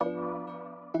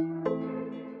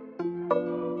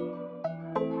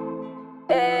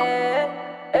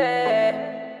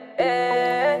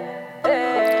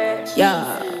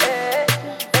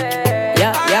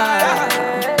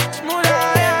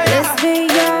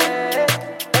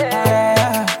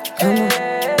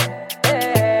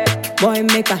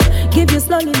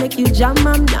slowly make you jam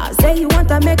am now. Say you want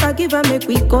to make her give her, make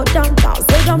we go downtown.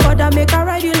 Say don't bother, make her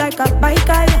ride you like a bike.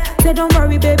 Say don't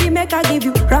worry, baby, make her give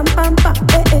you ram pam pam.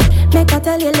 Make her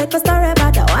tell you like a story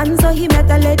about the one. So he met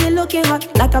a lady looking hot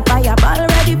like a fireball.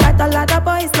 Ready fight a lot of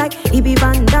boys like he be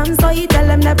Van Damme. So he tell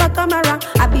them never come around,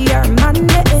 I be your man.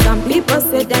 Some people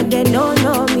say that they don't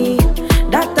know me.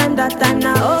 That and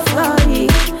a whole story.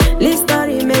 This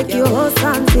story make you whole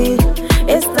something.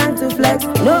 It's time to flex,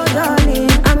 no darling.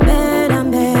 I'm bad.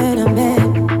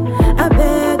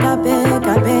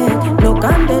 I beg. No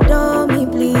come the door, me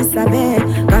please, I beg.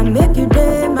 Can make you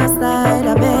day my side,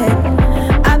 I beg.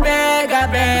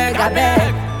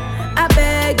 I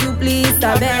beg you please,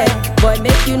 I beg. Boy,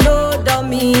 make you know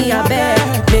dummy, I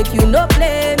beg. Make you no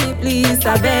play me, please,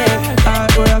 I beg. I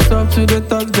talk to the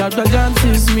talk, jab the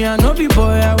dances. Me I no be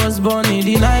boy, I was born in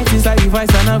the 90s. Like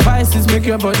advice and advices, make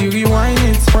your body rewind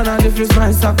it. When I live with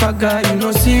my suffer guy, you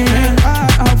know see me.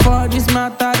 I for this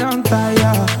matter don't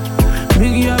tire.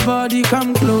 Bring your body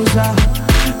come closer.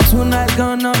 Tonight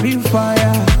gonna be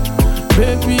fire.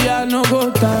 Baby I no go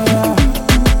tire.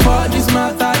 For this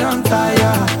matter don't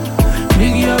tire.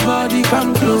 Bring your body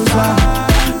come closer.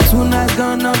 Tonight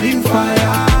gonna be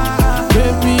fire.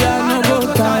 Baby I no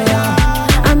go tire.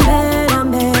 I'm bad.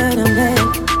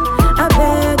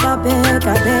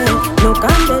 I beg. No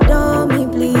come the door, me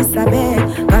please, I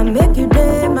beg. Can make you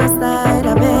day my side,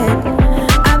 I beg.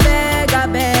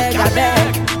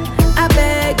 I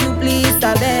beg you please,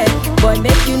 I beg. Boy,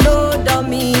 make you know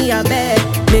dummy, I beg.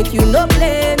 Make you no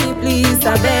play me, please,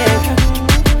 I beg.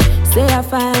 Say I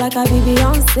fine like a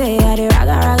Beyonce. I dey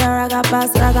raga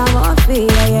pass ragamuffin,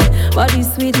 yeah. Body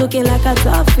sweet looking like a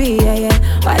toffee, yeah.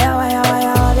 Wire,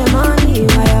 all the money,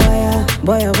 wire.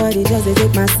 Boy, your body just dey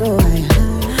take my soul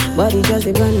higher. Body just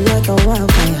dey burn like a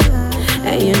wildfire.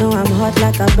 And you know I'm hot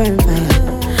like a burn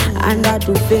fire. And I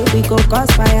do feel we go cause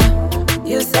fire.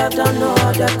 You self don't know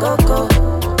the cocoa.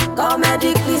 Call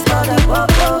medic, please call the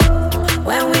popo.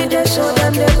 When we dey show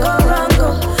them they go wrong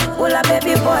go. Pull a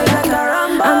baby boy like a rock.